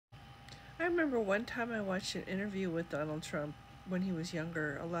I remember one time I watched an interview with Donald Trump when he was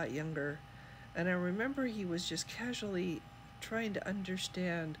younger, a lot younger, and I remember he was just casually trying to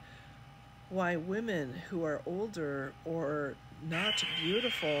understand why women who are older or not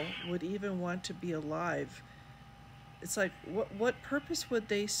beautiful would even want to be alive. It's like, what purpose would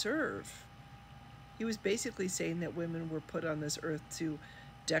they serve? He was basically saying that women were put on this earth to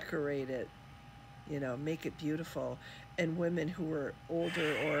decorate it, make it beautiful, and women who were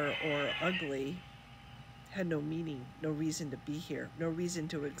older or ugly had no meaning, no reason to be here, no reason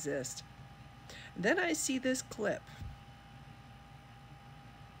to exist. And then I see this clip.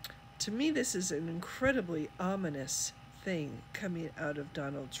 To me, this is an incredibly ominous thing coming out of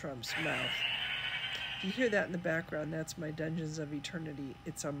Donald Trump's mouth. If you hear that in the background, that's my Dungeons of Eternity.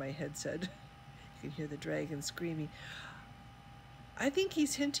 It's on my headset. You can hear the dragon screaming. I think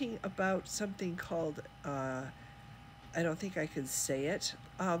he's hinting about something called, I don't think I could say it.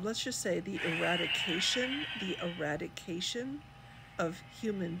 Let's just say the eradication of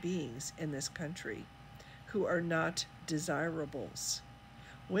human beings in this country who are not desirables.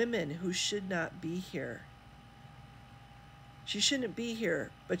 Women who should not be here. She shouldn't be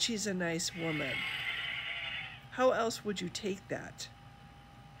here, but she's a nice woman. How else would you take that?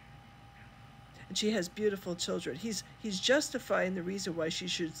 And she has beautiful children. He's justifying the reason why she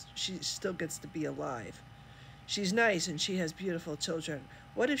still gets to be alive. She's nice and she has beautiful children.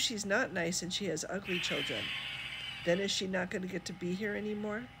 What if she's not nice and she has ugly children? Then is she not going to get to be here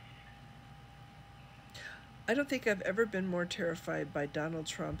anymore? I don't think I've ever been more terrified by Donald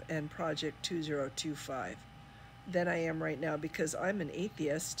Trump and Project 2025 than I am right now, because I'm an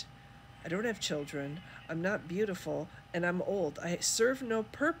atheist. I don't have children. I'm not beautiful, and I'm old. I serve no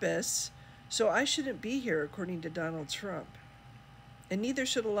purpose, so I shouldn't be here, according to Donald Trump. And neither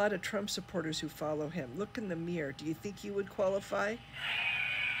should a lot of Trump supporters who follow him. Look in the mirror. Do you think you would qualify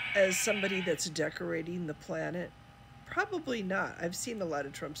as somebody that's decorating the planet? Probably not. I've seen a lot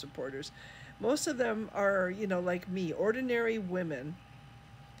of Trump supporters. Most of them are, like me, ordinary women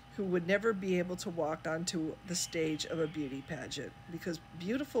who would never be able to walk onto the stage of a beauty pageant, because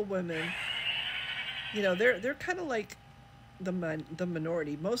beautiful women, they're kind of like the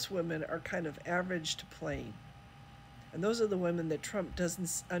minority. Most women are kind of average to plain. And those are the women that Trump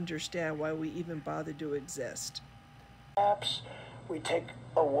doesn't understand why we even bother to exist. Perhaps we take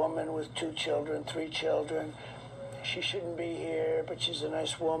a woman with 2 children, 3 children. She shouldn't be here, but she's a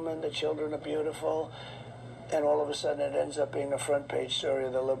nice woman. The children are beautiful. And all of a sudden it ends up being a front page story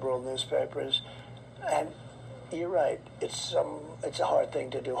of the liberal newspapers. And you're right, it's a hard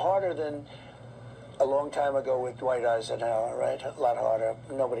thing to do. Harder than a long time ago with Dwight Eisenhower, right? A lot harder.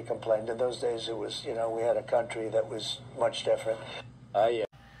 Nobody complained. In those days it was, we had a country that was much different. Yeah.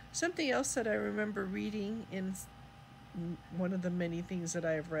 Something else that I remember reading in one of the many things that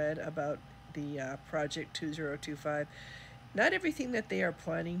I've read about the Project 2025, not everything that they are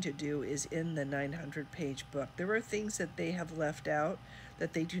planning to do is in the 900-page book. There are things that they have left out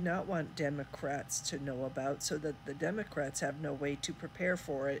that they do not want Democrats to know about, so that the Democrats have no way to prepare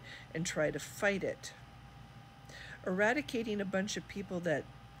for it and try to fight it. Eradicating a bunch of people that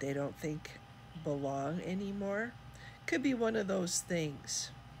they don't think belong anymore could be one of those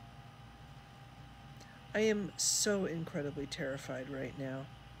things. I am so incredibly terrified right now,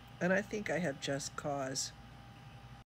 and I think I have just cause.